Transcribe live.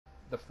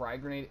the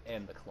frag grenade,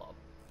 and the club.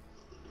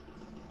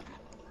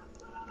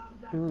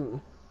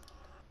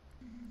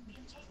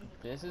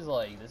 This is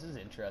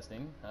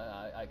interesting.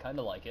 I kind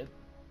of like it.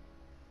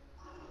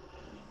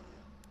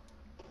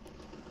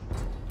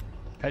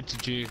 Catch a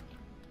Jew.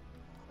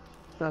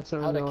 That's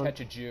what How I'm to doing. catch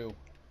a Jew.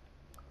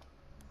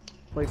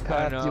 Like,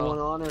 Pat, do you want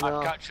on or I've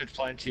not? captured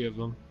plenty of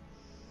them.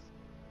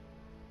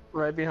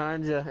 Right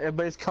behind you.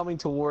 Everybody's coming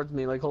towards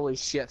me, like, holy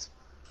shit.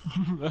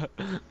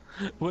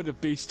 What a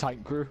beast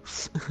tank crew.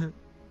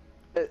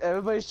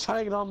 Everybody's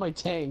trying to get on my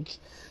tank.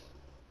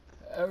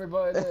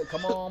 Everybody,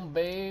 come on,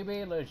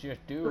 baby, let's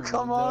just do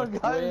Come on, the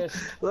guys,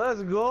 twist.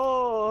 let's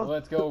go.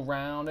 Let's go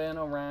round and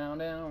around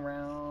and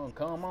around.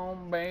 Come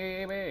on,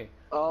 baby,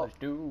 let's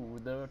do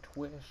the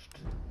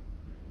twist.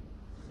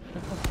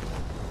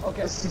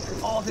 Okay.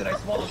 Oh, did I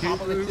spawn on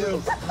top of it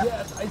too?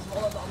 Yes, I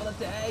spawned on top of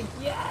the tank.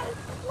 Yes!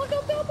 Look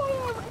how dumb I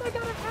am! And I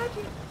got a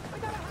hatchet! I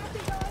got a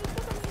hatchet, guys!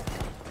 Look at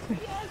me!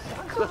 Yes!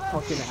 I'm so happy!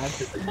 Fucking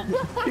hatchet.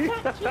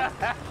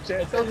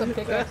 It's not the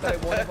pickaxe that I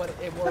wanted, but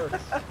it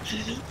works.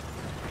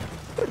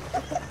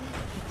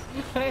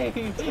 Hey!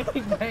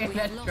 Man,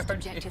 that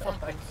charge me. Oh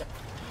my God.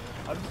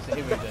 I'm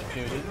saving this,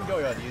 dude. This is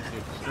going on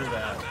YouTube. Screw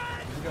that.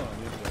 This is going on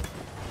YouTube.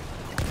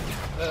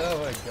 Oh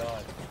my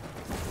God.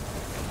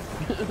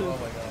 Oh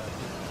my God.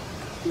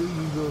 This is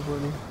so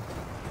funny.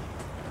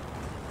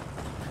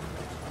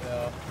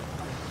 Yeah.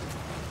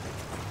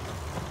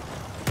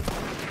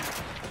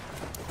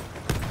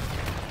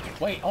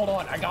 Wait, hold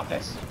on, I got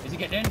this. Is he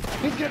getting in?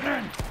 He's getting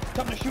in!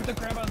 Time to shoot the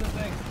crap out of this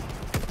thing.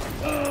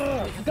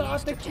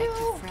 Got the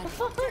kill!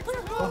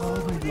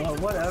 Oh my God,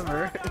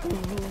 whatever.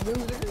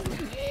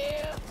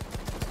 Yeah!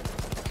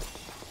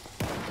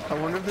 I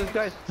wonder if this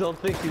guy still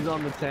thinks he's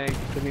on the tank,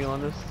 to be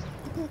honest.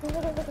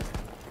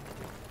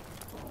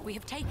 We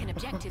have taken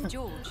objective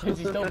George. Is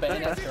he still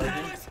banging that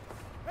charging?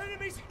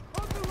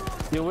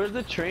 Yo, where's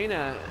the train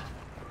at?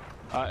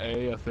 At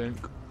A, I think.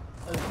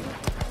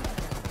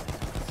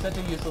 Such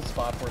a useless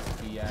spot for it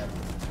to be at.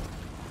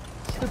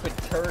 Stupid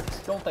Turks,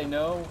 don't they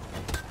know?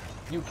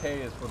 UK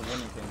is for the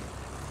winning team.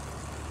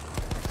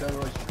 So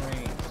is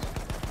trains.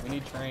 We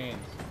need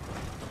trains.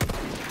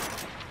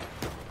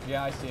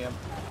 Yeah, I see him.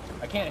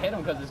 I can't hit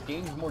him because this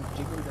game's more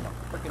jiggery than a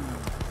freaking,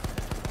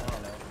 I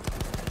don't know,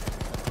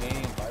 a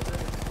Canadian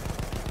vibrator.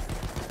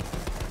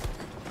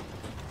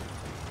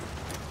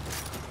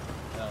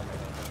 Oh,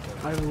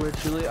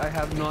 man, I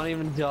have not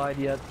even died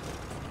yet.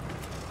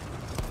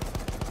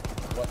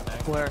 what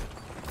tank? Where?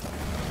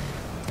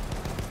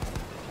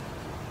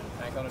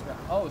 Tank on the ground.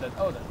 Oh, you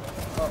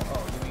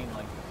mean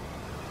like...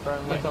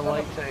 Like the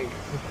light tank.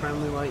 The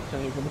friendly light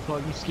tank. What the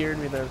fuck? You scared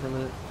me there for a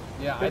minute.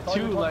 Yeah, I thought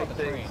you were talking about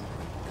the train.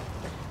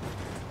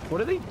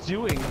 What are they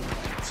doing?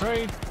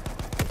 Train!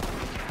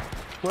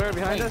 Where?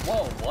 Behind Wait, us?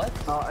 whoa, what?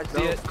 Oh, I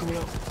see it. Coming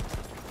up.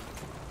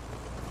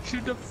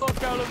 Shoot the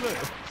fuck out of it!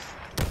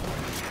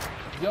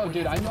 Yo,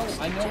 dude, I know,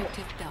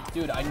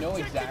 dude, I know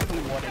exactly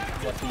what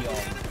the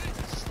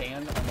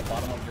stand on the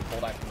bottom of your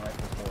bolt action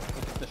rifle is for.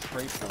 It's the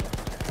straight pull.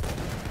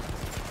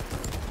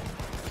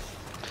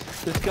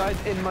 This guy's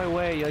in my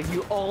way. Like,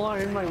 you all are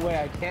in my way.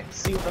 I can't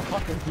see what the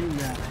fuck I'm doing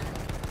now.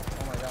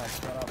 Oh my God,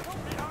 shut up.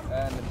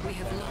 And We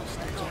have lost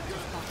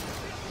objective button.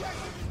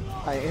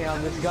 I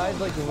am. This guy's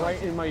like right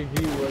in my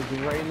view. Like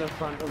right in the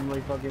front of my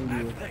fucking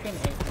view.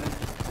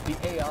 the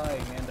AI,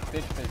 man, the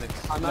fish physics.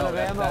 I'm out of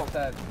ammo. That's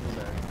that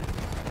blueberry.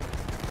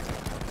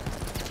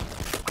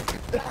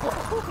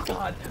 Oh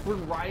God, we're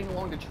riding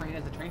along the train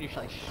as the train just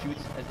like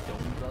shoots as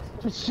domes us.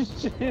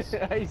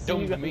 I see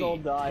you guys all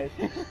died.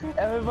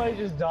 Everybody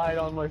just died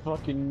on my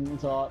fucking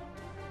top.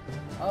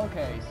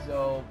 Okay,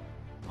 so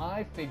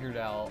I figured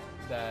out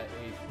that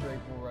a straight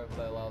pull rifle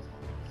that allows.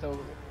 So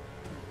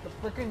the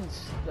frickin'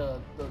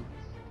 the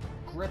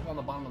grip on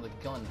the bottom of the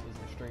gun is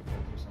the straight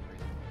pull for some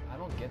reason. I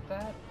don't get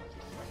that.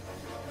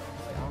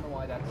 Like, I don't know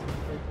why that's the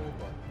straight pull,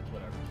 but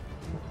whatever.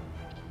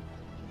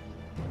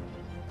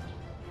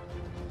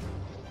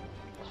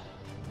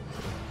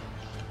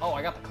 Oh,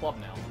 I got the club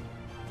now.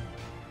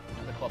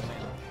 The club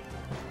sandwich.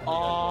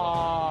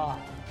 Ah,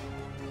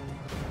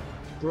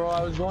 bro,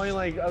 I was going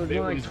like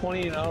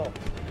 20-0.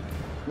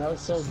 That was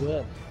so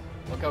good.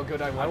 Look how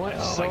good I went. I went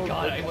oh so my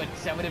God, good. I went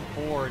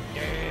 7-4.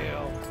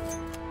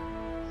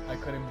 Damn. I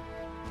couldn't.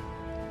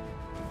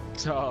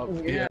 Top,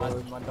 yeah.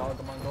 My dog,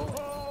 come on, go.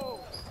 Oh!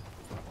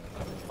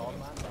 Called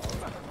my dog,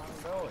 come on,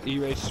 go.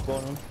 E-race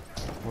spawn him.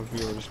 Or if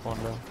you already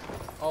spawned out.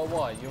 Oh,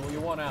 what?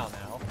 You won out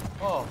now.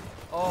 Oh.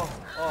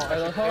 I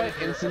love how I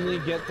instantly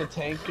get the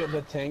tank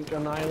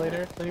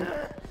annihilator thing,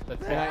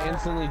 and I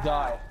instantly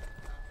die.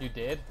 You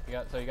did?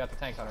 So you got the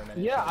tank hunter.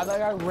 Yeah,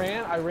 I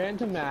ran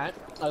to Matt.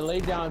 I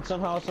laid down, and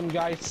somehow some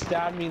guy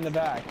stabbed me in the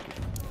back.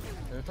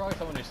 There's probably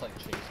someone just like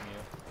chasing you,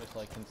 just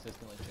like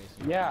consistently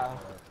chasing you. Yeah.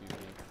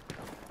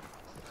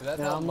 So that's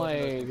And how I'm most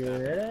of like, those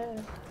things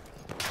happen.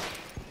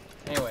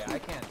 Anyway, I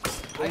can't.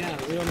 yeah,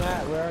 real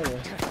Matt, where are you?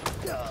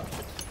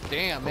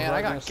 Damn, man,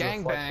 I got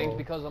gangbanged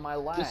because of my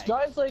lag. This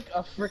guy's like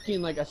a freaking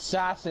like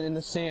assassin in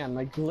the sand,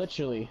 like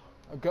literally.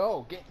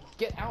 Go,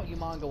 get out, you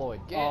mongoloid.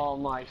 Get. Oh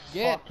my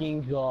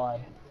fucking God.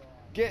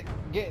 Get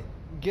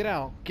Get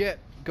out.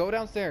 Go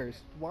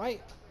downstairs. Why?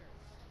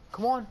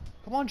 Come on.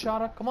 Come on,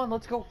 Shada. Come on,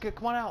 let's go.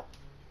 Come on out.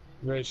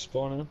 Ready to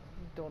spawn in?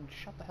 Don't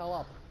shut the hell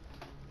up.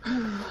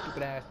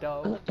 Stupid ass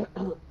dog.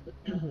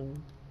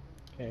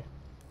 Okay.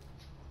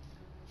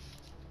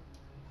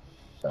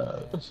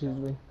 Excuse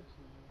me.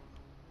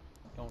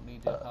 Don't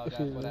need to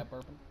apologize for that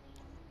burping.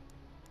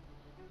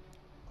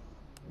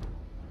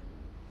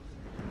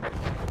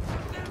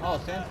 Oh,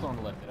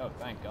 sandstorm lifted. Oh,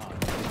 thank God.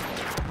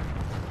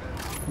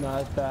 No,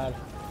 that's bad.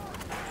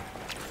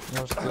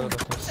 That's good.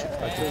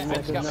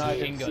 It's got now I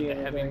machine can gun, see the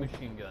heavy everything.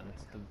 machine gun.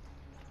 It's the...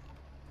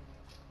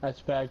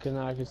 That's bad because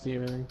now I can see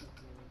everything.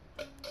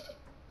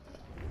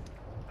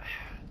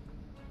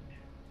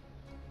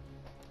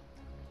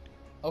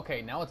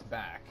 Okay, now it's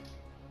back.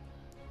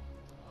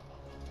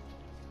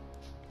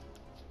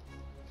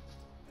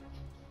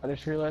 I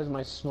just realized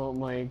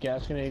my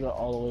gas grenade got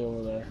all the way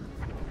over there.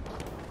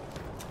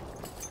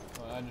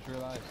 Well, I just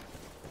realized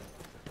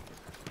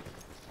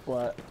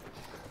What?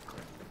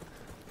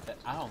 that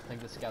I don't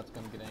think the scout's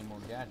gonna get any more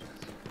gadgets.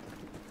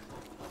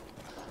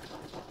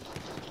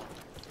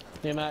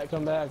 Hey Matt,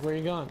 come back. Where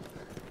you going?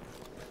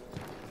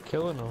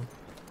 Killing them.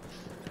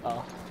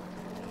 Oh.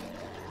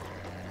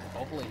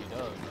 Hopefully he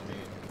does.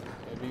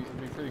 I mean, it'd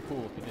be pretty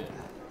cool if he did.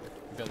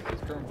 Because his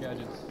current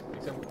gadgets,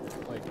 except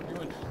like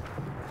pretty much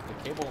the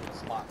cable and the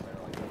slot there,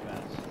 like the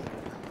best.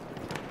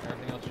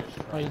 Everything else just.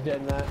 Oh, he's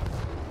dead, Matt.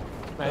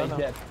 Matt, he's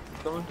dead.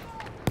 Coming?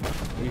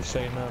 You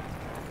say no?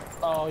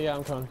 Oh yeah,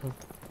 I'm coming.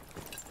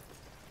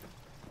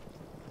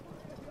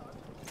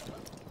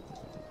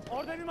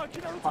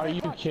 Are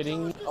you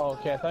kidding? Oh,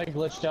 okay, I thought I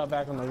glitched out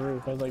back on the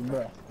roof. I was like,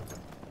 bruh.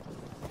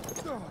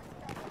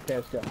 Okay,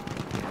 let's go.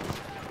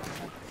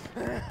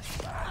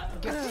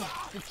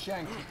 Get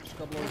shanked,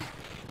 Scubbler.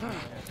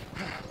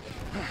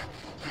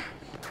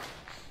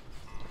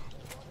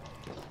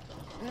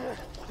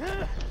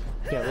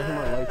 Yeah, look at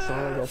my lights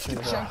on. I got some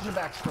Get shanked in the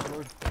back,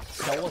 Scubbler.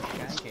 Sell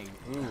shanking.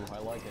 Ooh, I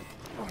like it.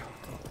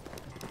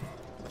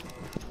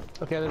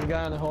 Okay, there's a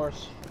guy on the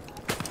horse.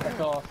 Back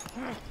off.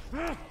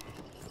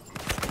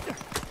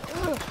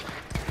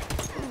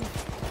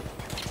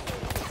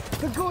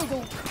 The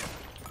Google!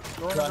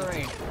 You're in the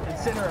rain.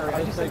 Incinerary.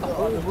 I just set the I'll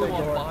whole just room take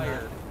the on horse.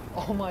 fire.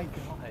 Oh my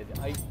God.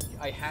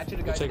 I hatchet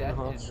a guy to Take the death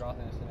horse. and drop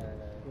an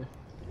incinerator.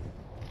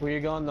 Where you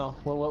going though?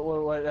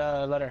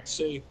 What letter?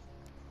 C.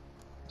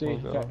 C. We'll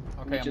go. Okay,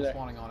 Okay, meet I'm you there.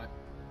 spawning on it.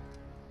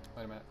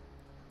 Wait a minute.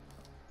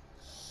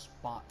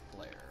 Spot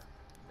flare.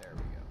 There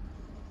we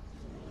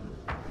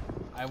go.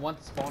 I want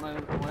to spawn on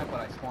it, but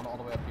I spawned all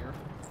the way up here.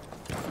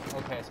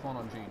 Okay, I spawned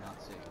on G,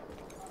 not C.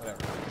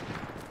 Whatever.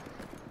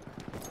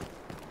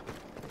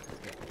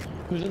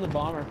 Who's in the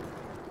bomber?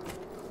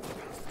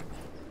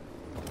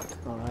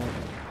 Alright.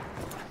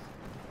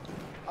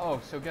 Oh,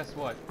 so guess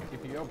what?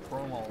 If you go pro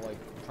while like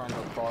trying to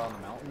crawl down the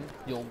mountain,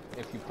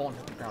 if you fall and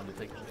hit the ground, you'll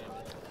take your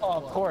damage. Oh,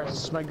 of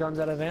course. My gun's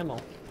out of ammo.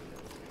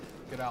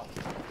 Get out.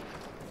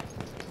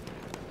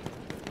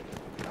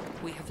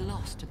 We have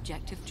lost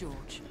objective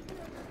George.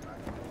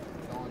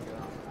 Go on, get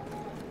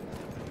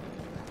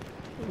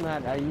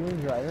out. Matt, are you even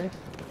driving?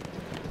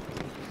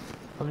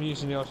 I'm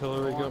using the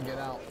artillery Go on, gun. get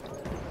out.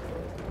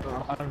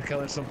 I'm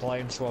killing some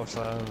planes whilst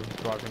I'm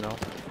driving out.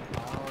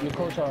 You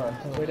Kotar.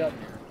 Wait up.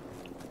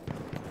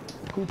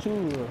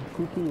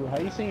 Kutu. How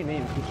do you say your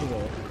name?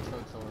 Kutu.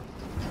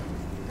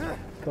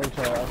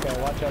 Kotar.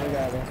 Okay, watch out, we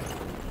got it.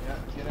 Yeah,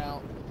 get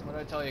out. What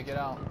did I tell you? Get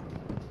out.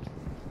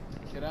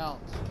 Get out.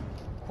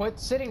 Quit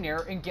sitting there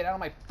and get out of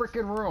my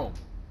freaking room.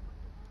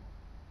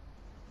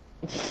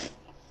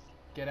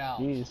 Get out.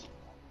 Jeez.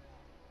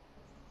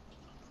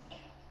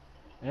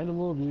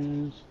 Animal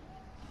abuse.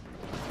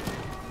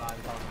 I'm not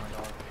even talking to my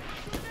dog.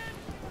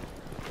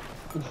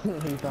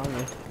 He found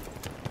me.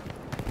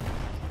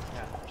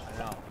 Yeah, I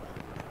know.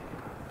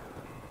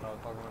 I was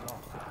talking to my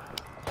dog.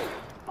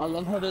 I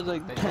love how there's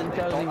like They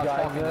 10,000 thought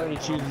guys talking there to and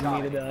he chooses me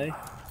Johnny. to die.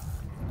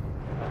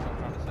 That's what I'm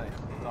trying to say.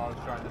 They thought I was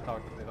trying to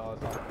talk. They thought I was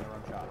talking to their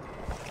own shot.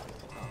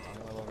 No, I'm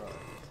my little brother.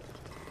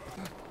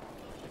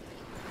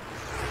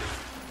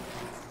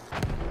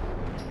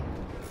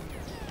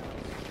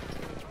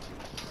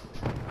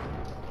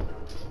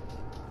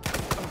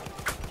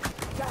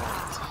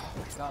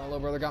 God, my little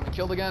brother got me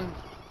killed again.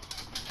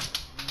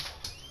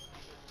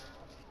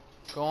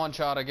 Go on,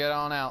 Chada, get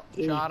on out.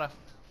 Chada,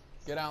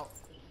 get out.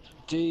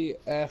 D,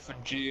 F,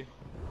 and G.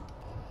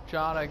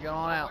 Chada, get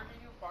on out.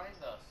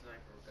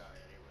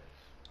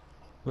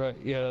 Right,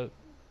 yeah.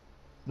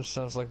 This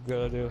sounds like a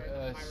good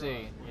idea.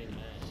 C.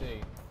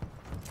 C.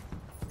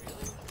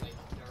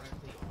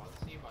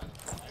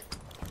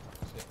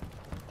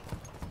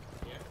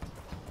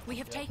 We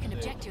have taken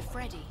objective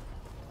Freddy.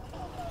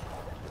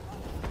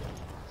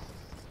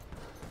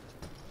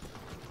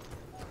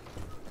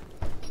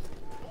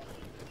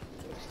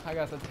 I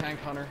got the tank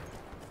hunter.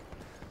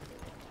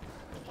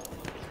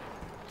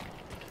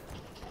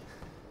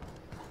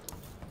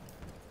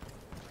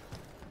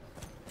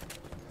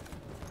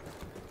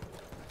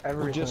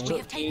 Everything. just We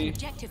have taken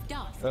objective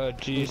Duff.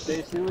 G.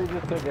 Basically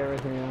just took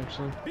everything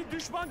actually.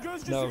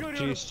 No,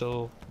 G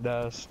still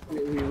does.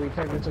 We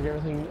technically took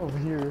everything over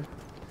here.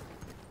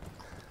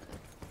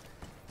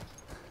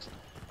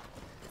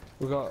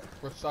 We got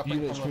We're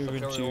suffering units from a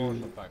moving superiority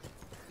to effect.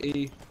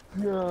 E.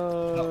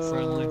 No. Not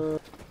friendly.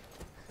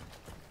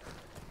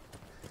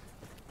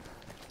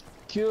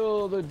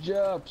 Kill the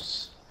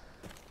Japs.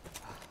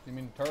 You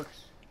mean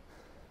Turks?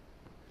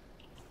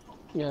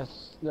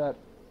 Yes, that.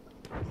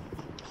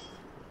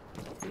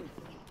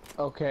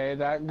 Okay,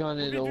 that gun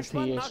is OP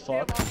as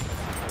fuck.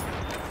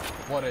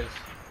 What is?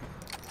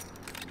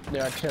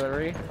 The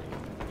artillery.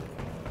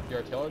 The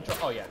artillery?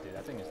 Oh yeah, dude,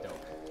 that thing is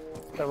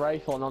dope. The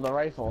rifle, no, the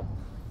rifle.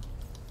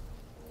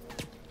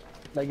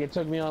 Like, it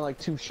took me on like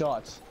 2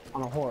 shots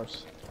on a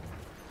horse.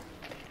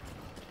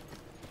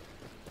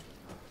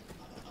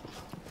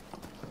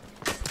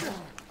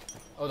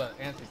 Oh, the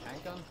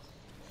anti-tank gun?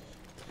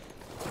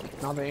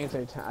 Not the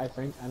anti-tank, I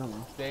think. I don't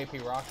know. The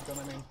AP rocket gun,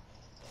 I mean?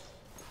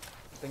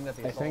 Thing that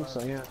they I think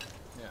so, yeah.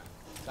 Yeah.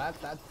 That's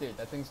dude,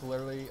 that thing's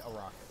literally a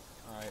rocket.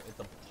 Alright, it's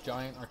a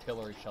giant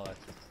artillery shell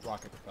that's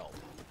rocket propelled.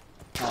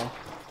 Oh.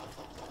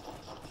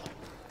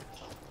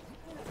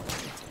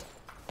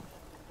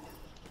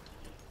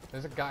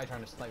 There's a guy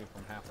trying to snipe me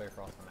from halfway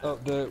across the map.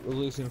 Update, we're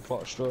losing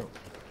Foxtrot.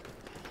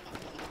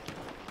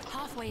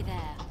 Halfway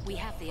there, we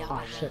have the upper Oh,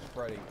 hand. shit.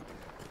 Freddy.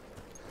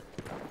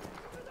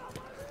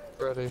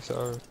 Ready,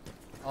 sorry.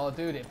 Oh,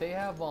 dude, if they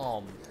have,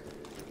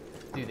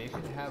 dude, they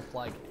should have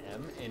flag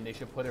M, and they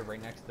should put it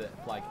right next to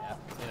flag F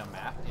in a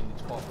map, and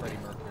it's called Freddie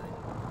Mercury.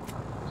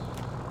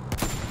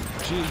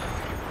 G.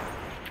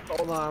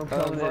 Hold on, I'm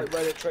coming in. Right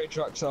where the train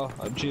tracks are,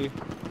 at G.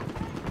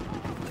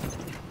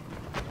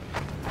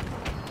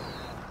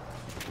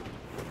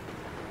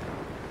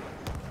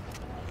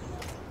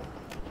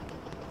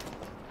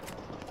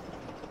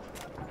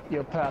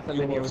 Your path, I'm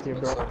in here with you,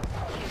 bro.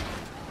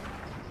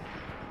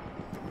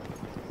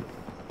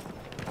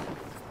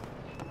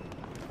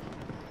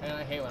 And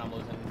I hate when I'm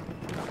losing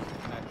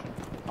connection.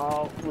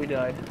 Oh, we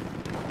died.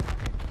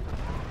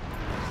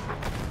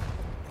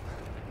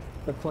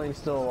 The plane's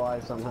still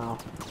alive somehow.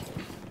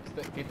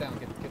 Get down,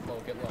 get low,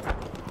 get low. How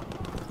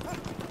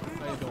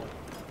you doing?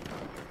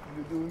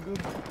 You doing good?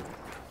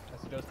 I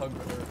suggest hug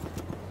for her.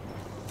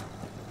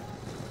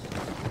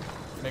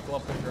 Make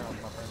love to the ground,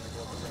 my friend, make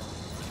love to the ground.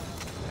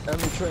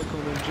 Enemy train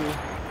coming in G.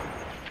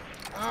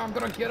 Ah, I'm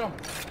gonna get him!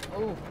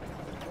 Oh!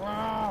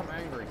 Wow, I'm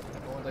angry.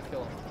 I want to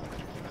kill him.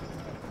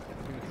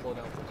 He would slow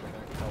down for a second, I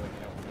can probably,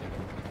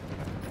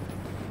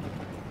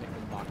 make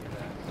him knock his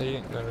ass. He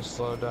ain't gonna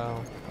slow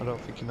down. I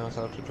don't think he knows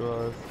how to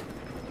drive.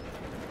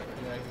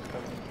 Yeah, he's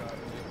probably trying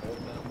to hold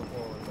down the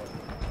forward button.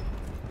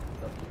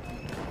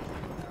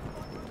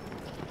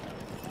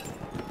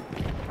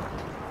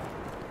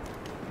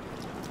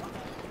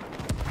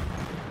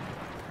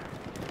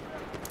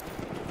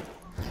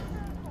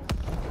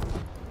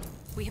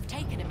 We have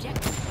taken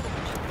objective.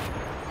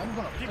 I'm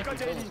gonna freaking Dikkat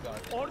kill this edin.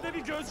 guy. Orada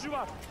bir gözcü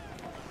var.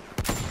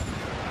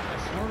 I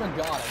swear to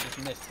God, I just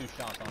missed 2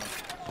 shots on him.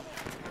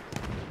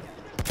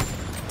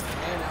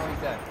 And now he's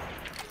dead.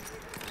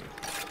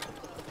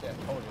 Yeah,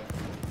 told you.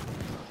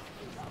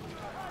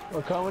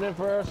 We're coming in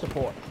for air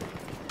support.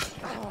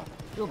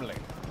 Doubly.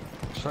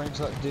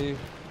 Train's at D. Is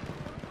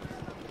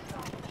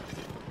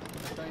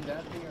it trained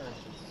at me or is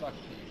it suck to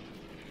you?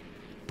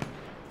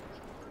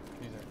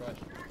 These are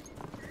questions.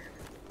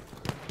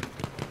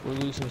 We're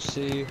losing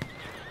C.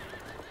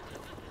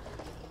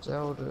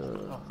 Zelda.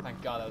 Oh,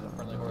 thank God that was a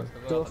friendly horse.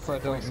 Duff, I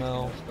don't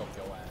know. Your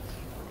ass.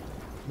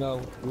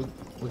 No,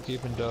 we're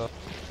keeping Duff.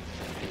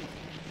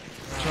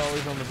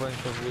 Charlie's on the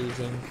brink of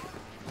losing.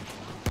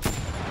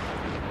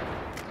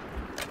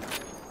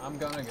 I'm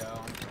gonna go.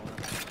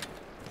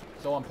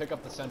 So I'm pick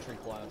up the sentry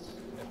class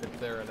if it's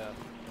there at F.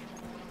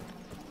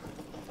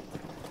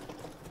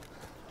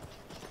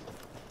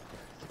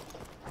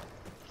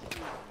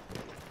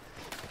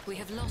 We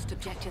have lost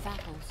objective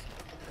apples.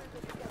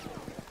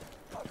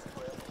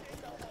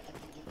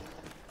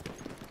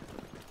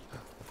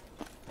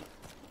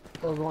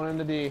 We're going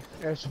into D.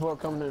 Air support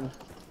coming in.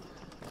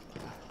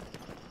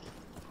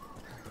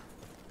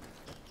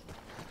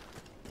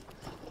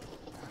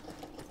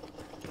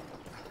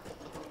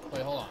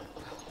 Wait, hold on.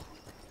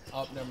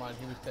 Oh, never mind.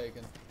 He was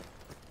taken.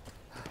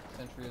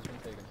 Sentry has been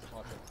taken.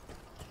 Watch it.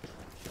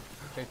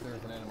 In case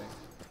there's an enemy.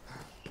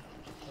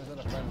 Or is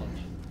that a friendly?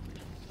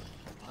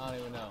 I don't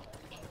even know.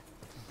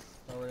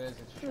 Whatever it is,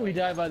 it's We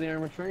died by the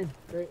armored train.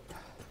 Great.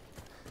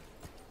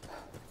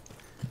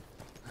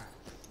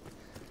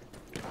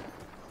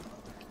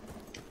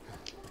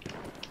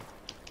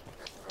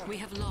 We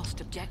have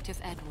lost objective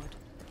Edward.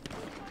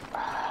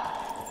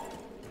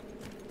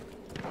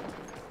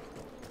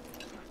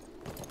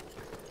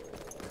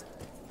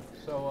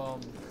 So,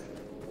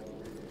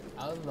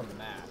 out of the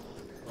map,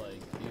 like,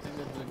 do you think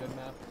this is a good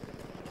map?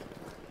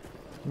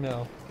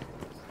 No.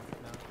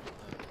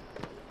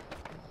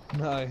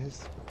 No?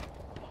 Nice.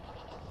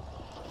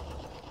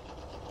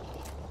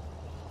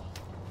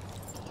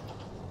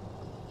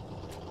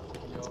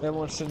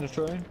 Everyone's in the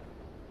train?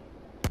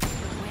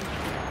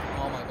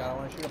 Oh my God, I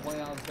want to shoot a plane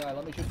out of this guy.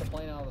 Let me shoot the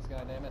plane out of this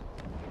guy, damn it.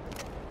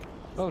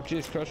 Oh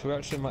jeez Christ, we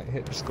actually might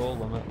hit the score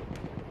limit.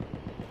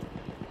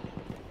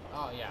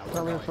 Oh yeah, we're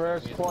Coming going for air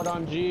to. support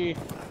on G.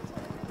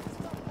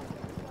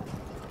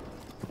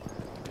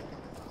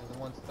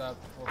 one step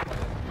before playing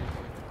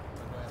Juicy.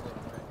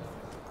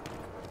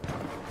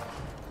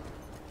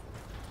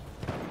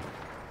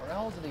 Where the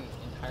hell is the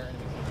entire enemy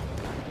team?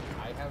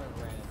 I haven't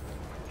ran into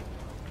them.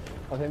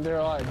 I think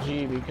they're all at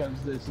G because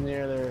it's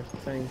near their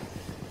thing.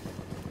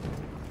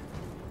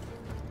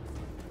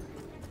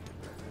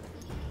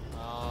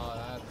 Oh,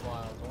 that's why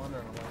I was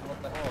wondering. I'm like, what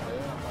the hell, dude?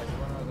 I'm like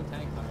running out of the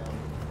tank hunter. I'm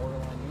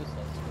borderline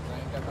useless because I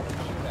ain't got nothing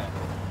to shoot at.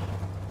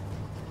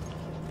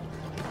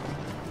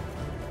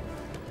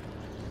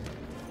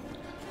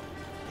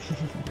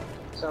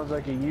 Sounds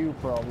like a you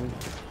problem.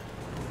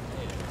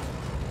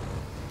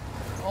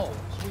 Oh,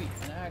 sweet,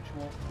 an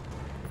actual.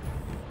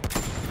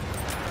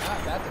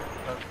 Ah, that's a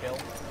perk kill.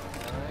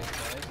 Nice.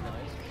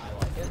 I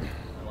like it.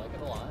 I like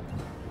it a lot.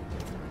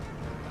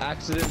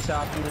 Accidents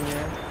happen in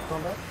your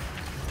combat?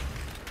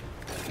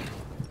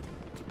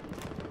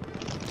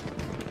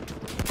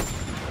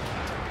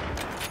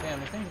 Damn,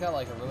 this thing's got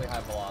like a really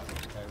high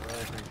velocity, which I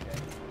really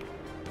appreciate.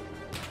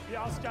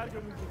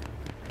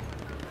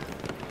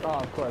 Oh,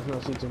 of course, no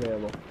seats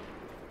available.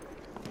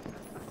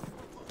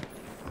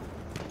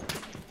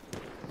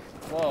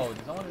 Whoa,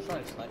 did someone just try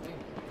to snipe me?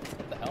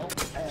 What the hell?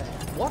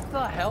 What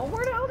the hell?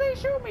 Where the hell did they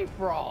shoot me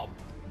from?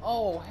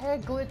 Oh,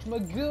 head glitch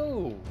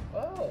magoo.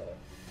 Oh.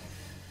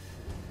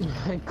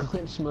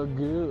 Glitch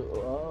magoo.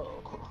 Oh.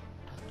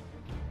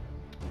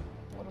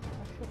 What if I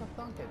should have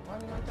thunk it? Why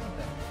did I think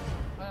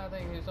that? I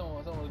think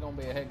someone was gonna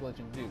be a head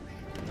glitching douche.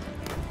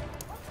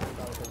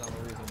 Probably because I'm a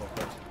reasonable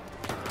person.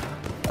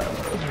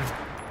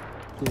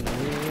 I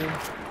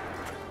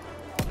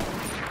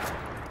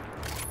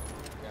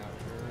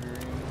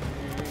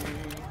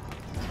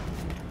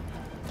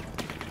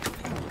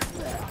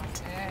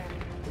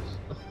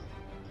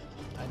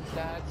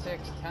died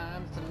 6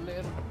 times, it's a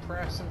little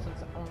depressing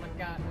since I only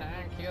got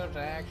 9 kills.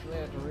 Actually,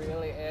 it's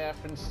really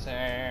effing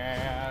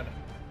sad.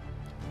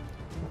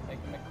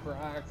 Making me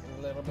cry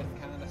a little bit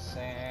kind of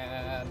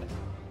sad.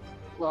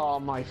 Oh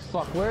my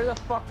fuck, where the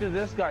fuck did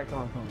this guy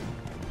come from?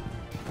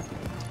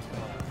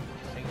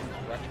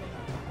 Satan's reckoning.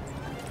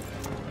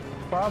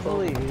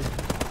 Probably.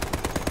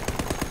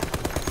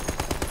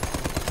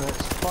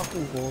 That's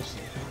fucking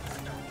bullshit.